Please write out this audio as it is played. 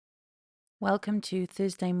Welcome to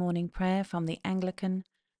Thursday morning prayer from the Anglican,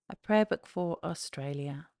 a prayer book for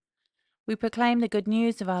Australia. We proclaim the good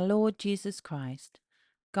news of our Lord Jesus Christ.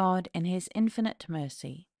 God, in his infinite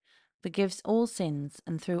mercy, forgives all sins,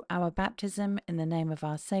 and through our baptism in the name of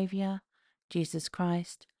our Saviour, Jesus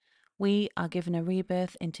Christ, we are given a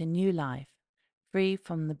rebirth into new life, free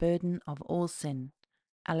from the burden of all sin.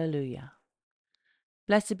 Alleluia.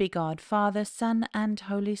 Blessed be God, Father, Son, and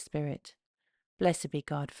Holy Spirit. Blessed be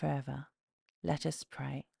God forever. Let us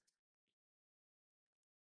pray.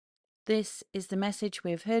 This is the message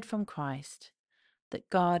we have heard from Christ,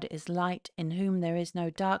 that God is light in whom there is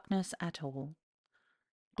no darkness at all.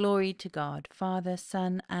 Glory to God, Father,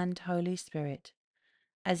 Son, and Holy Spirit,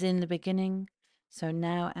 as in the beginning, so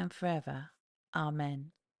now and forever.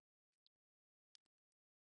 Amen.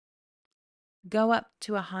 Go up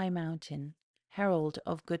to a high mountain, herald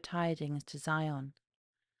of good tidings to Zion.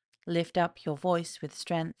 Lift up your voice with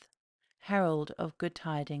strength, herald of good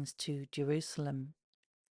tidings to Jerusalem.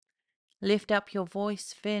 Lift up your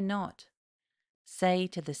voice, fear not. Say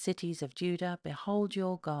to the cities of Judah, behold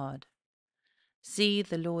your God. See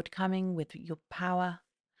the Lord coming with your power,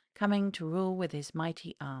 coming to rule with his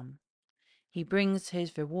mighty arm. He brings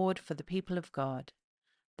his reward for the people of God,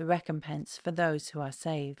 the recompense for those who are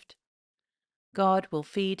saved. God will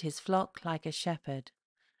feed his flock like a shepherd,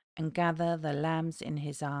 and gather the lambs in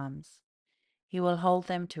his arms. He will hold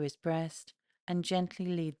them to his breast, and gently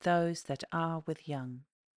lead those that are with young.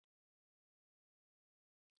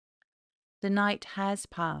 The night has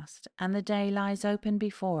passed, and the day lies open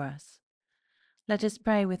before us. Let us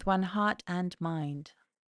pray with one heart and mind.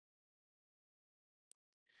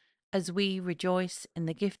 As we rejoice in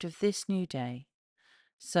the gift of this new day,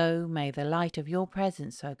 so may the light of your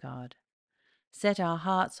presence, O God, set our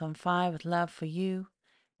hearts on fire with love for you,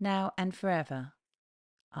 now and forever.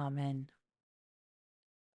 Amen.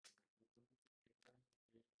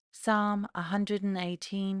 Psalm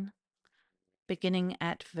 118, beginning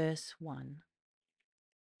at verse 1.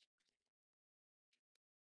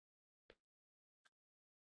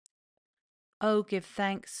 O give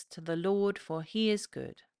thanks to the Lord, for he is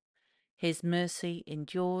good. His mercy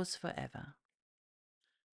endures forever.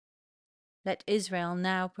 Let Israel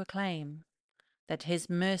now proclaim that his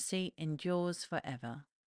mercy endures forever.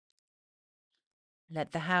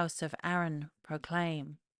 Let the house of Aaron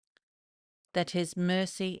proclaim that his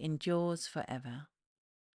mercy endures forever.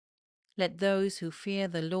 Let those who fear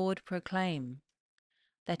the Lord proclaim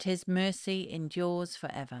that his mercy endures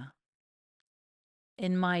forever.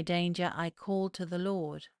 In my danger I called to the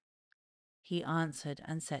Lord. He answered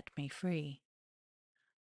and set me free.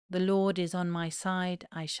 The Lord is on my side,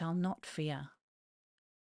 I shall not fear.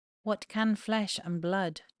 What can flesh and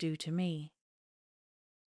blood do to me?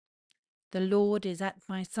 The Lord is at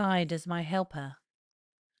my side as my helper.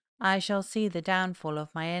 I shall see the downfall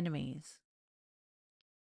of my enemies.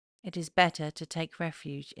 It is better to take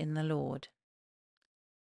refuge in the Lord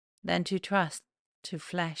than to trust to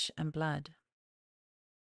flesh and blood.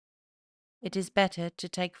 It is better to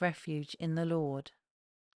take refuge in the Lord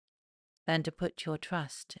than to put your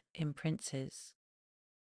trust in princes.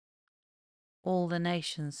 All the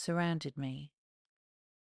nations surrounded me,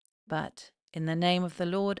 but in the name of the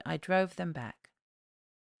Lord I drove them back.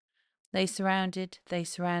 They surrounded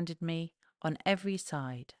me on every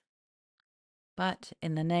side, but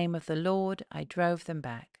in the name of the Lord I drove them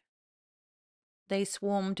back. They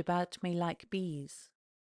swarmed about me like bees.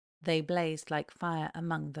 They blazed like fire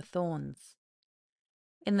among the thorns.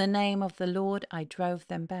 In the name of the Lord I drove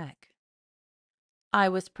them back. I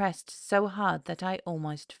was pressed so hard that I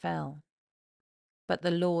almost fell. But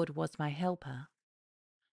the Lord was my helper.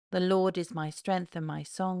 The Lord is my strength and my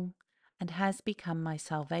song, and has become my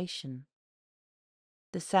salvation.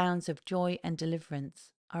 The sounds of joy and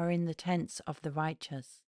deliverance are in the tents of the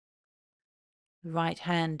righteous. The right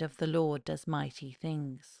hand of the Lord does mighty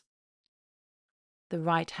things. The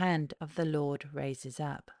right hand of the Lord raises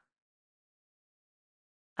up.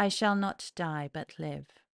 I shall not die but live,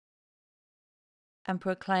 and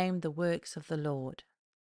proclaim the works of the Lord.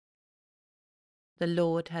 The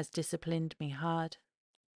Lord has disciplined me hard,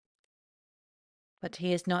 but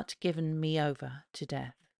he has not given me over to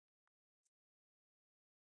death.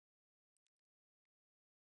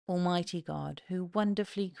 Almighty God, who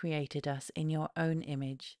wonderfully created us in your own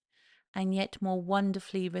image, and yet more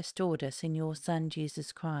wonderfully restored us in your Son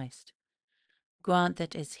Jesus Christ, grant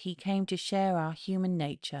that as he came to share our human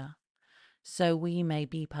nature, so we may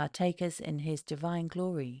be partakers in his divine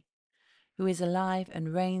glory, who is alive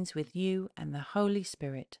and reigns with you and the Holy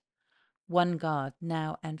Spirit, one God,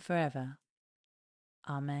 now and forever.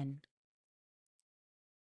 Amen.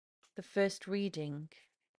 The first reading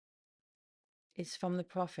is from the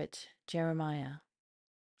prophet Jeremiah,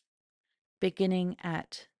 beginning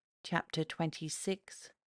at chapter 26,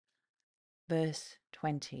 verse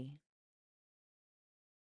 20.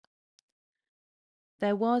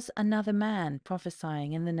 There was another man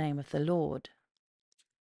prophesying in the name of the Lord,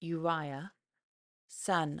 Uriah,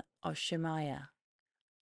 son of Shemaiah,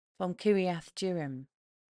 from Kiriath Jearim.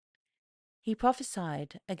 He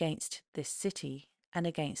prophesied against this city and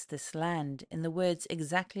against this land in the words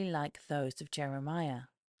exactly like those of Jeremiah.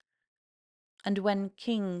 And when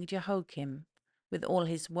King Jehoiakim, with all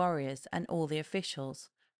his warriors and all the officials,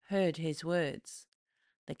 heard his words,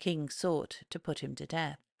 the king sought to put him to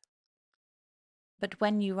death. But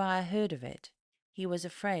when Uriah heard of it, he was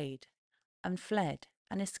afraid, and fled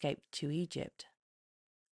and escaped to Egypt.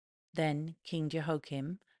 Then King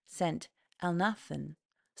Jehoiakim sent Elnathan,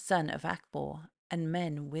 son of Achbor, and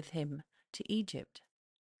men with him to Egypt.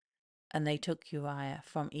 And they took Uriah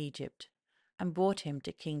from Egypt, and brought him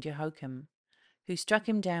to King Jehoiakim, who struck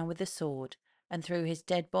him down with the sword, and threw his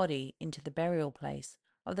dead body into the burial place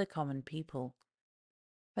of the common people.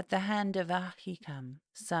 But the hand of Ahikam,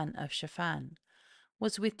 son of Shaphan,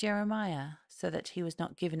 was with Jeremiah, so that he was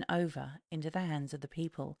not given over into the hands of the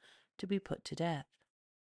people to be put to death.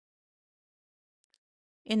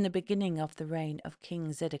 In the beginning of the reign of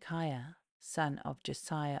King Zedekiah, son of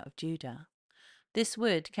Josiah of Judah, this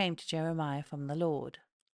word came to Jeremiah from the Lord.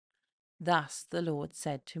 Thus the Lord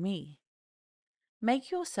said to me,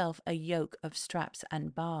 Make yourself a yoke of straps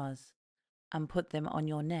and bars, and put them on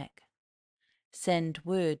your neck. Send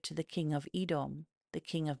word to the king of Edom, the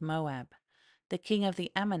king of Moab, the king of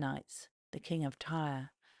the Ammonites, the king of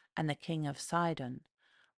Tyre, and the king of Sidon,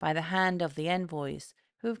 by the hand of the envoys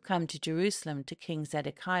who have come to Jerusalem to King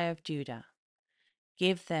Zedekiah of Judah.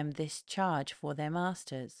 Give them this charge for their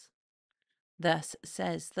masters. Thus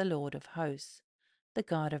says the Lord of hosts, the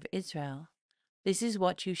God of Israel, This is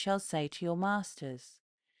what you shall say to your masters.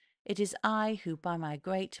 It is I who by my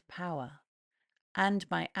great power and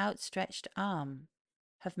my outstretched arm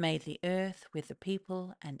have made the earth with the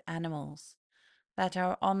people and animals that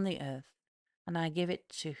are on the earth, and I give it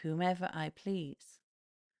to whomever I please.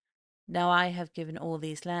 Now I have given all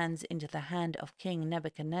these lands into the hand of King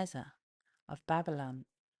Nebuchadnezzar of Babylon,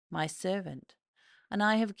 my servant, and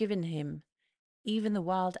I have given him even the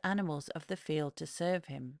wild animals of the field to serve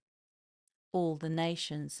him. All the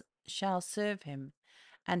nations shall serve him,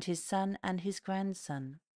 and his son and his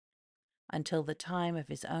grandson, until the time of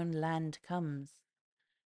his own land comes.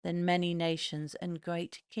 Then many nations and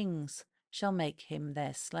great kings shall make him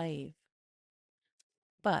their slave.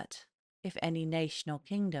 But if any nation or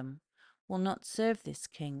kingdom will not serve this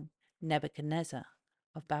king Nebuchadnezzar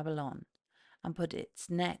of Babylon, and put its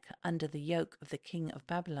neck under the yoke of the king of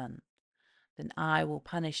Babylon, then I will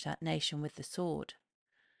punish that nation with the sword,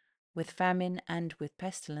 with famine and with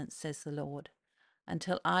pestilence, says the Lord,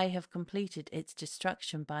 until I have completed its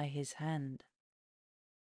destruction by his hand.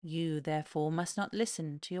 You, therefore, must not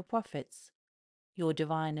listen to your prophets, your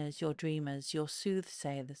diviners, your dreamers, your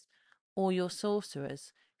soothsayers, or your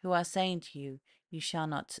sorcerers, who are saying to you, You shall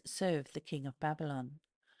not serve the king of Babylon.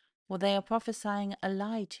 For they are prophesying a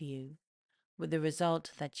lie to you, with the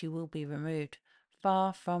result that you will be removed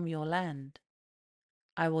far from your land.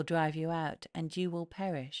 I will drive you out, and you will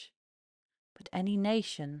perish. But any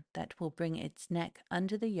nation that will bring its neck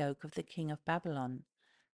under the yoke of the king of Babylon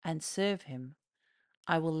and serve him,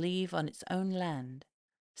 I will leave on its own land,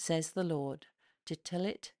 says the Lord, to till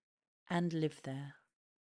it and live there.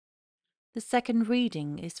 The second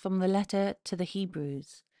reading is from the letter to the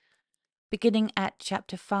Hebrews, beginning at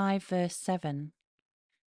chapter 5, verse 7.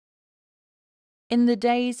 In the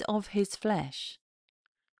days of his flesh,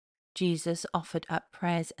 Jesus offered up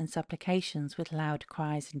prayers and supplications with loud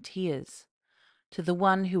cries and tears to the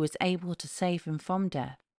one who was able to save him from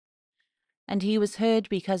death, and he was heard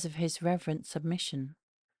because of his reverent submission.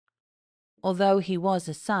 Although he was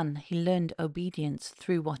a son, he learned obedience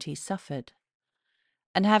through what he suffered,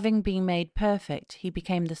 and having been made perfect, he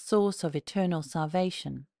became the source of eternal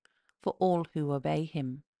salvation for all who obey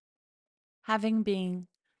him. Having been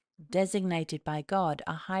designated by God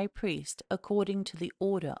a high priest according to the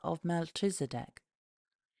order of Melchizedek.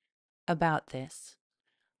 About this,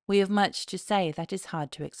 we have much to say that is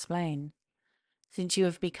hard to explain, since you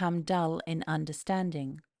have become dull in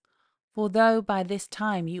understanding. For though by this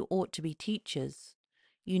time you ought to be teachers,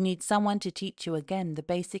 you need someone to teach you again the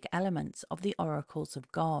basic elements of the oracles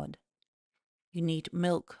of God. You need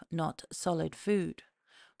milk, not solid food,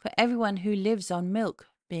 for everyone who lives on milk,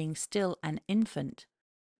 being still an infant,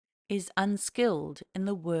 is unskilled in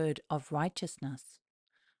the word of righteousness.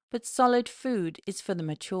 But solid food is for the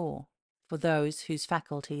mature, for those whose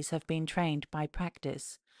faculties have been trained by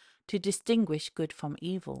practice to distinguish good from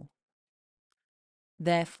evil.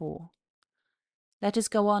 Therefore, let us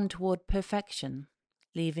go on toward perfection,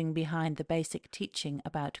 leaving behind the basic teaching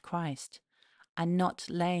about Christ, and not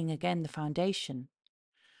laying again the foundation,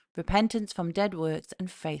 repentance from dead works and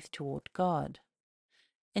faith toward God,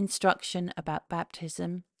 instruction about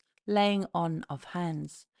baptism, laying on of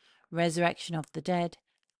hands, resurrection of the dead,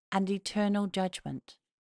 and eternal judgment.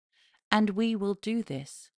 And we will do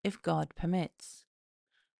this if God permits.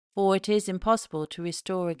 For it is impossible to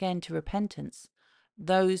restore again to repentance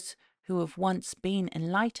those who have once been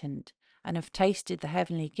enlightened and have tasted the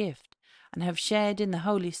heavenly gift and have shared in the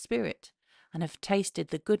Holy Spirit and have tasted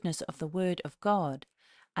the goodness of the Word of God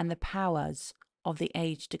and the powers of the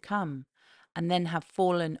age to come, and then have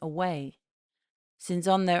fallen away, since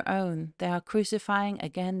on their own they are crucifying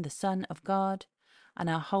again the Son of God and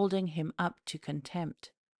are holding him up to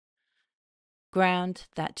contempt. Ground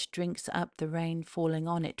that drinks up the rain falling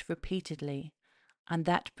on it repeatedly, and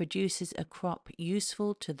that produces a crop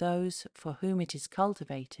useful to those for whom it is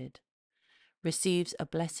cultivated, receives a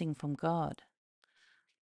blessing from God.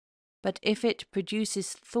 But if it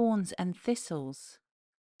produces thorns and thistles,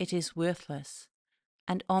 it is worthless,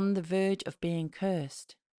 and on the verge of being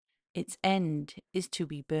cursed. Its end is to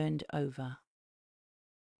be burned over.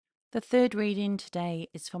 The third reading today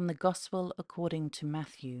is from the Gospel according to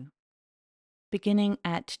Matthew, beginning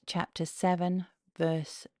at chapter 7,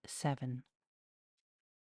 verse 7.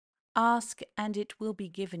 Ask, and it will be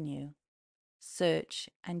given you. Search,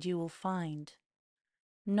 and you will find.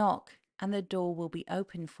 Knock, and the door will be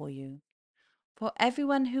open for you. For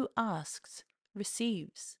everyone who asks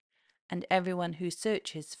receives, and everyone who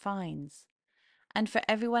searches finds, and for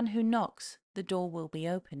everyone who knocks the door will be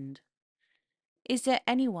opened. Is there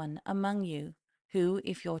anyone among you who,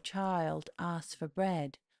 if your child asks for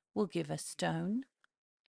bread, will give a stone?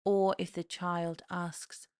 Or if the child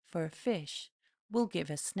asks for a fish, will give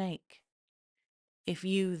a snake? If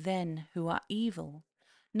you then, who are evil,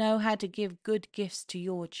 know how to give good gifts to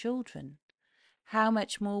your children, how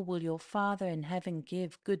much more will your Father in heaven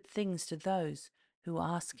give good things to those who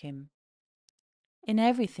ask him? In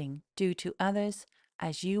everything, do to others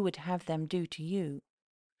as you would have them do to you,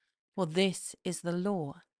 for this is the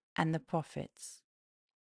law and the prophets.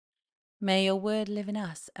 May your word live in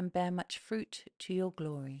us and bear much fruit to your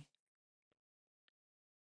glory.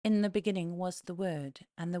 In the beginning was the Word,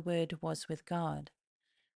 and the Word was with God,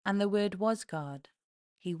 and the Word was God.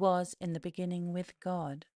 He was in the beginning with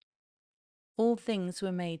God. All things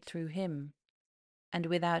were made through him, and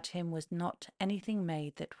without him was not anything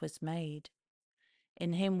made that was made.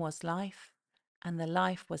 In him was life, and the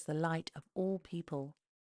life was the light of all people.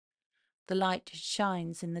 The light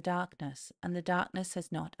shines in the darkness, and the darkness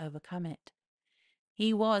has not overcome it.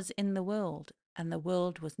 He was in the world, and the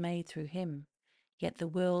world was made through him, yet the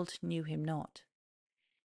world knew him not.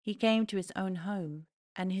 He came to his own home,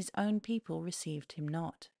 and his own people received him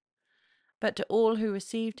not. But to all who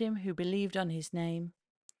received him, who believed on his name,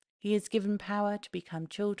 he has given power to become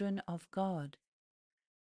children of God,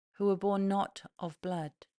 who were born not of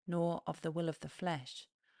blood, nor of the will of the flesh,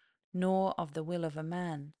 nor of the will of a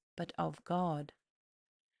man, but of God.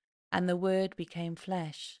 And the Word became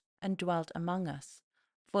flesh, and dwelt among us,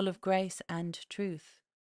 full of grace and truth.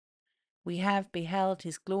 We have beheld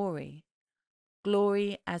his glory,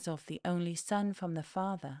 glory as of the only Son from the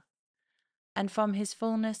Father, and from his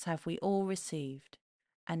fullness have we all received,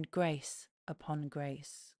 and grace upon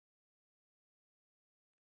grace.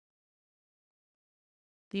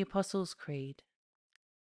 The Apostles' Creed.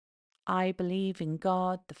 I believe in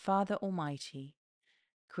God, the Father Almighty,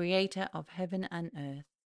 creator of heaven and earth.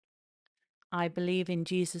 I believe in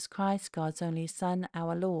Jesus Christ, God's only Son,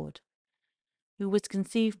 our Lord, who was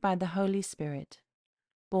conceived by the Holy Spirit,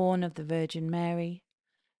 born of the Virgin Mary,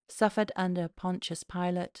 suffered under Pontius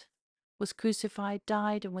Pilate, was crucified,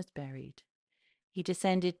 died, and was buried. He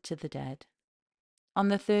descended to the dead. On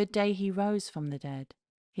the third day he rose from the dead.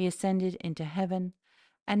 He ascended into heaven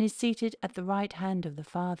and is seated at the right hand of the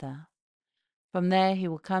Father. From there he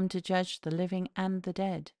will come to judge the living and the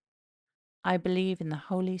dead. I believe in the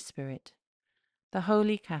Holy Spirit, the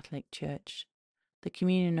Holy Catholic Church, the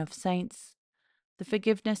communion of saints, the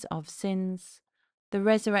forgiveness of sins, the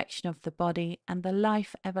resurrection of the body, and the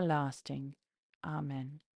life everlasting.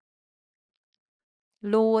 Amen.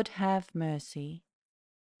 Lord, have mercy.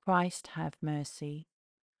 Christ, have mercy.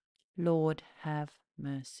 Lord, have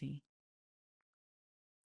mercy.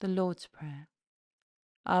 The Lord's Prayer.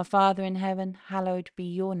 Our Father in heaven, hallowed be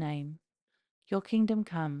your name. Your kingdom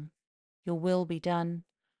come, your will be done,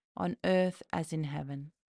 on earth as in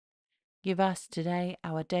heaven. Give us today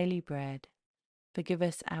our daily bread. Forgive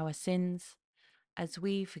us our sins, as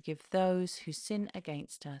we forgive those who sin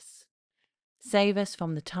against us. Save us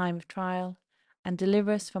from the time of trial, and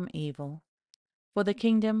deliver us from evil. For the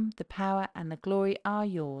kingdom, the power, and the glory are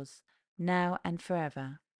yours, now and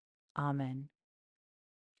forever. Amen.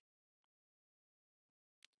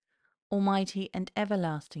 Almighty and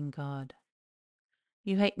everlasting God,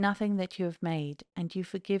 you hate nothing that you have made, and you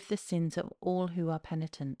forgive the sins of all who are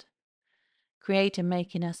penitent. Create and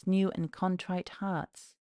make in us new and contrite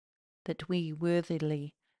hearts, that we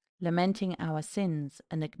worthily, lamenting our sins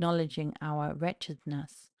and acknowledging our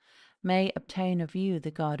wretchedness, may obtain of you,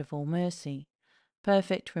 the God of all mercy,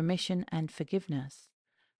 perfect remission and forgiveness,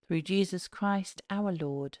 through Jesus Christ our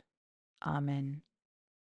Lord. Amen.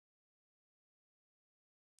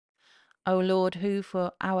 O Lord, who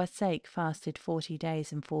for our sake fasted 40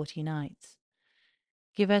 days and 40 nights,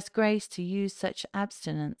 give us grace to use such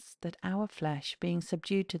abstinence that our flesh, being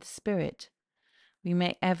subdued to the Spirit, we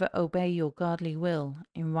may ever obey your godly will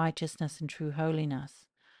in righteousness and true holiness,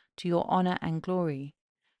 to your honour and glory,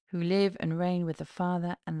 who live and reign with the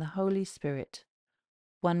Father and the Holy Spirit,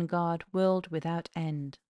 one God, world without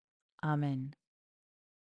end. Amen.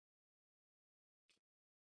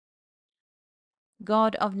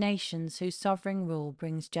 God of nations, whose sovereign rule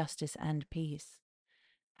brings justice and peace,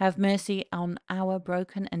 have mercy on our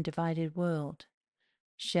broken and divided world.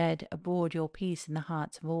 Shed abroad your peace in the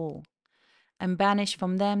hearts of all, and banish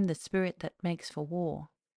from them the spirit that makes for war,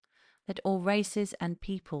 that all races and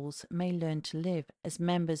peoples may learn to live as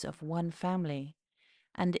members of one family,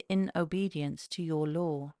 and in obedience to your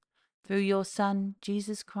law, through your Son,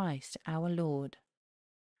 Jesus Christ, our Lord.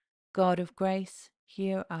 God of grace,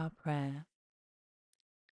 hear our prayer.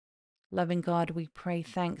 Loving God, we pray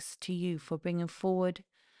thanks to you for bringing forward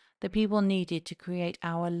the people needed to create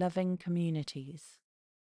our loving communities.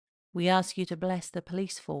 We ask you to bless the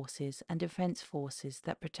police forces and defence forces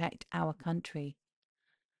that protect our country.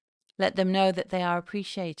 Let them know that they are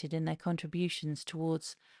appreciated in their contributions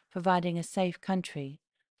towards providing a safe country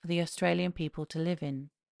for the Australian people to live in.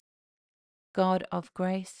 God of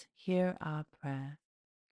grace, hear our prayer.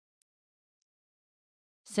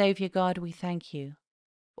 Saviour God, we thank you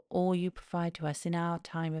for all you provide to us in our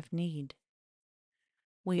time of need.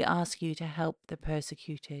 We ask you to help the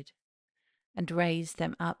persecuted and raise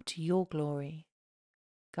them up to your glory.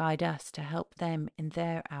 Guide us to help them in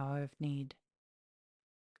their hour of need.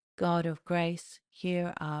 God of grace,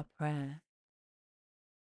 hear our prayer.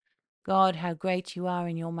 God, how great you are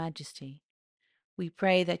in your majesty. We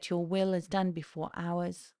pray that your will is done before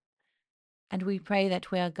ours, and we pray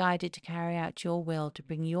that we are guided to carry out your will to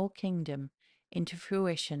bring your kingdom into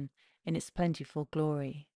fruition in its plentiful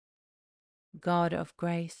glory. God of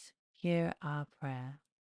grace, hear our prayer.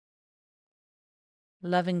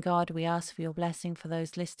 Loving God, we ask for your blessing for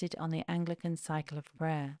those listed on the Anglican Cycle of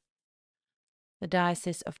Prayer. The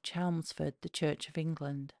Diocese of Chelmsford, the Church of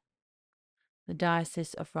England. The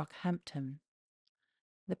Diocese of Rockhampton.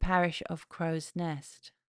 The Parish of Crow's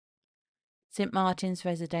Nest. St. Martin's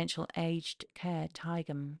Residential Aged Care,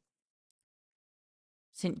 Teigham.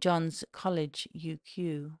 St. John's College,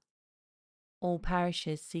 UQ. All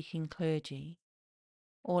parishes seeking clergy.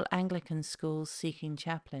 All Anglican schools seeking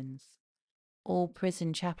chaplains. All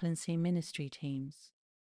prison chaplaincy ministry teams.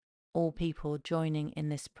 All people joining in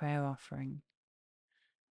this prayer offering.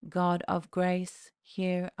 God of grace,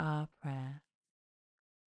 hear our prayer.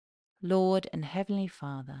 Lord and Heavenly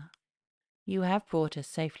Father, you have brought us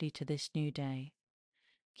safely to this new day.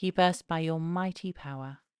 Keep us by your mighty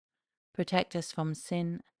power. Protect us from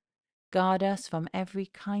sin. Guard us from every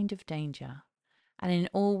kind of danger. And in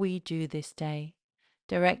all we do this day,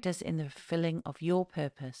 direct us in the fulfilling of your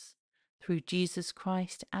purpose. Through Jesus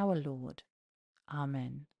Christ our Lord.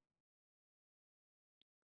 Amen.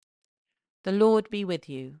 The Lord be with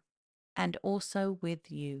you, and also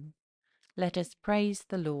with you. Let us praise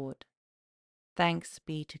the Lord. Thanks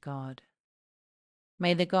be to God.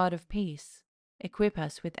 May the God of peace equip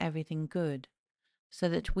us with everything good, so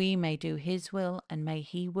that we may do his will, and may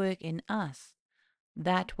he work in us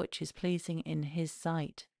that which is pleasing in his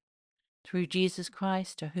sight. Through Jesus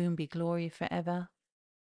Christ, to whom be glory forever.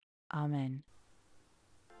 Amen.